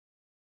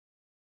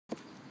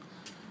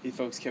Hey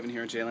folks, Kevin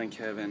here,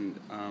 jlandkev, and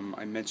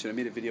I made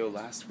a video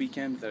last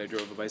weekend that I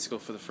drove a bicycle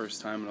for the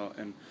first time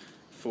in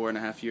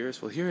 4.5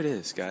 years. Well, here it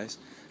is, guys.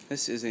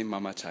 This is a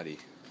mamachari.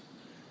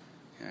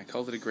 Yeah, I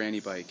called it a granny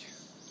bike.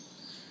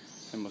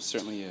 It most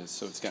certainly is.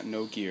 So it's got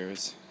no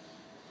gears,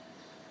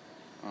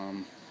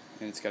 and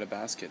it's got a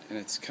basket, and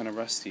it's kind of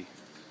rusty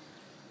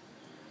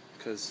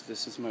because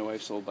this is my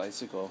wife's old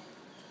bicycle,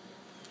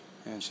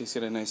 and she's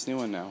got a nice new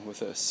one now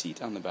with a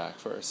seat on the back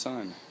for her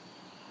son.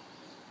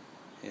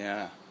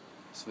 Yeah.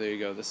 So there you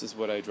go. This is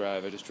what I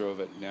drive. I just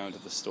drove it down to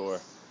the store.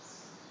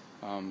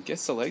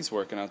 Gets the legs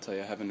working, I'll tell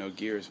you, having no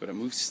gears, but it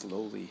moves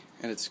slowly,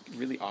 and it's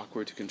really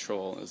awkward to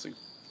control. It's like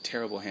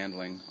terrible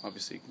handling.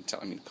 Obviously, you can tell.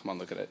 I mean, come on,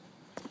 look at it.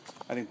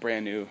 I think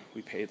brand new.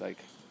 We paid like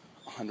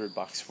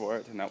 $100 for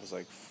it, and that was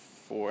like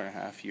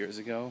 4.5 years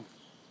ago.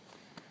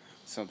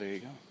 So there you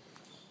go.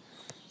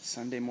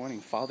 Sunday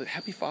morning,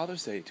 Happy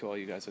Father's Day to all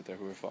you guys out there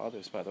who are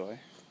fathers, by the way.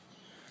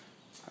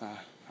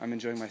 I'm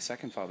enjoying my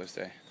second Father's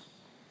Day.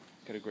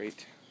 Got a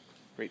great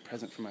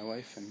present for my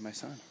wife and my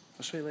son.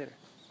 I'll show you later.